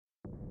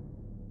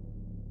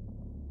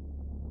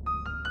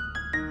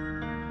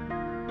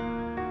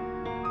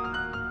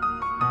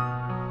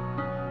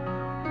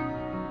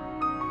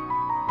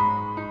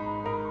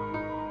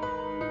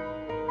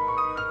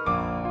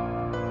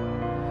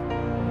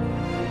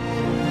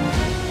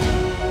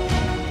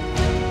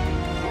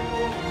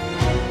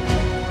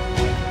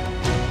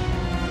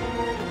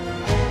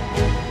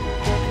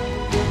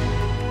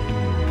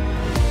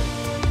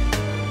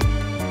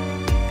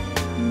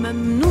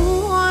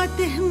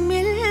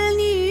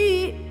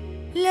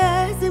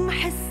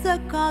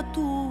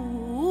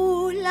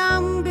عطول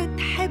عم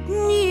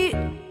بتحبني،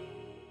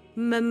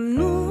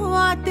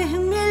 ممنوع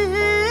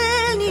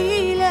تهملني،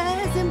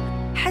 لازم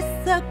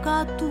حسك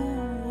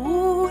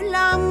عطول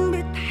عم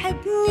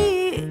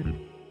بتحبني.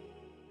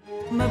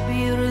 ما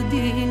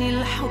بيرضيني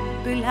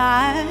الحب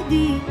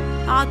العادي،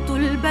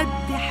 عطول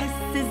بدي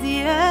حس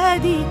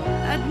زيادي،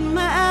 قد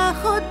ما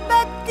اخد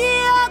بدي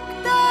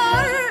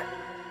اكتر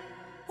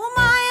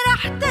ومعي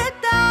رح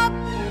تتعب.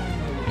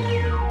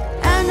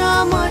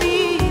 انا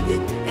مريضة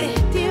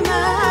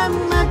اهتمام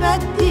ما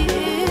بدي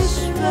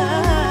اشفى،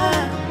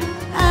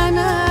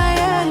 انا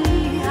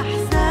يلي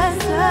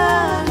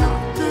احساسها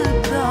نقطة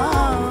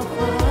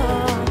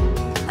ضعفها.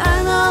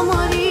 انا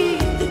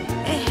مريضة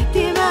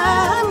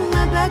اهتمام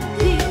ما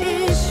بدي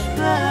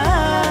اشفى،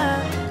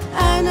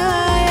 انا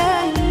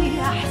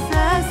يلي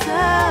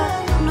احساسها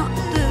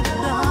نقطة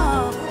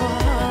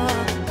ضعفها.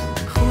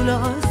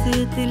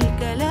 خلاصة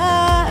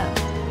الكلام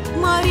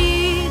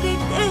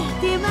مريضة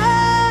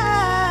اهتمام.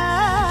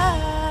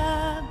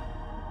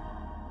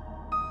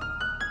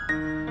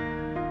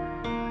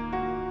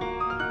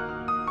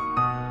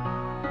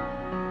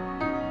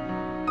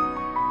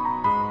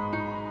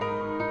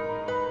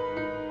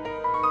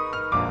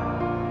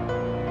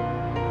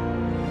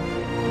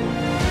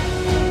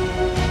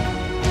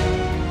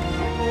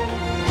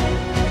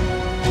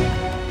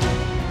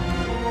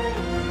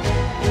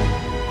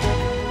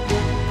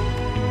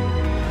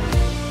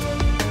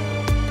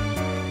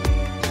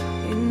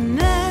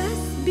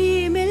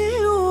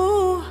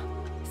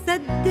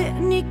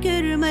 صدقني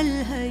كرمال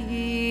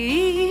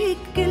هيك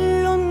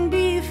كلن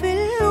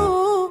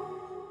بيفلوا،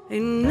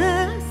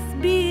 الناس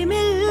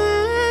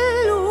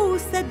بيملوا.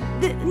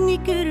 صدقني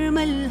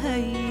كرمال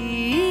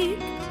هيك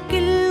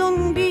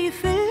كلن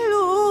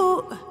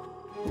بيفلوا.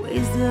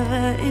 وإذا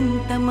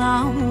انت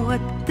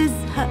معود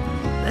تزهق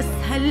بس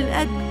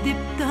هالقد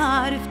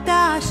بتعرف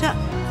تعشق،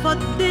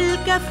 فضل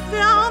كفي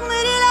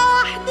عمري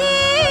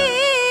لوحدي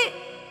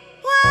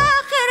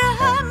واخر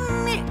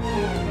همي.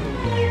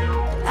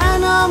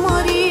 أنا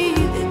مريض